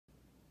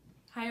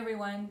Hi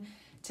everyone.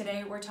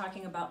 Today we're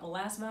talking about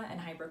melasma and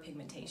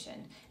hyperpigmentation,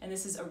 and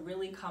this is a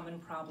really common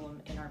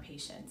problem in our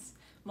patients.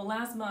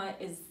 Melasma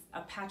is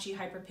a patchy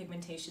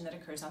hyperpigmentation that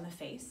occurs on the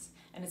face,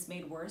 and it's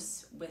made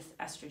worse with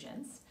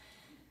estrogens.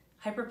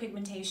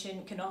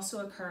 Hyperpigmentation can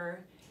also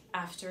occur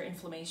after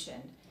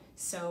inflammation.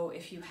 So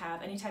if you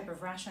have any type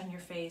of rash on your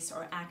face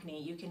or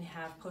acne, you can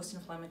have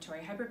post-inflammatory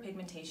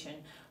hyperpigmentation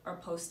or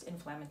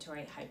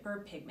post-inflammatory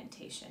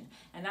hyperpigmentation.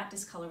 And that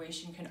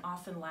discoloration can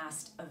often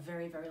last a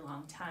very, very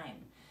long time.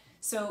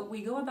 So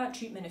we go about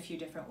treatment a few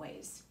different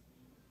ways.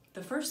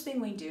 The first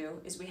thing we do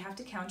is we have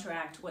to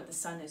counteract what the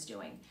sun is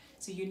doing.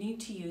 So you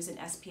need to use an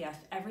SPF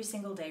every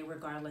single day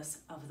regardless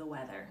of the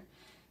weather.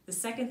 The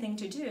second thing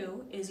to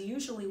do is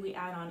usually we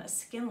add on a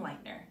skin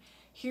lightener.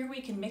 Here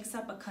we can mix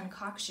up a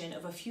concoction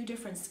of a few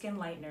different skin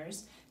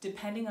lighteners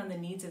depending on the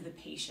needs of the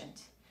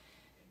patient.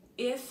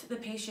 If the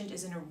patient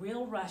is in a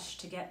real rush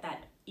to get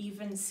that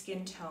even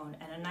skin tone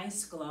and a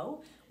nice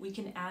glow, we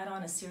can add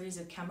on a series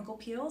of chemical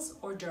peels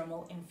or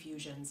dermal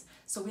infusions.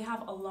 So we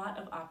have a lot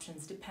of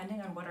options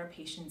depending on what our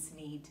patients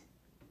need.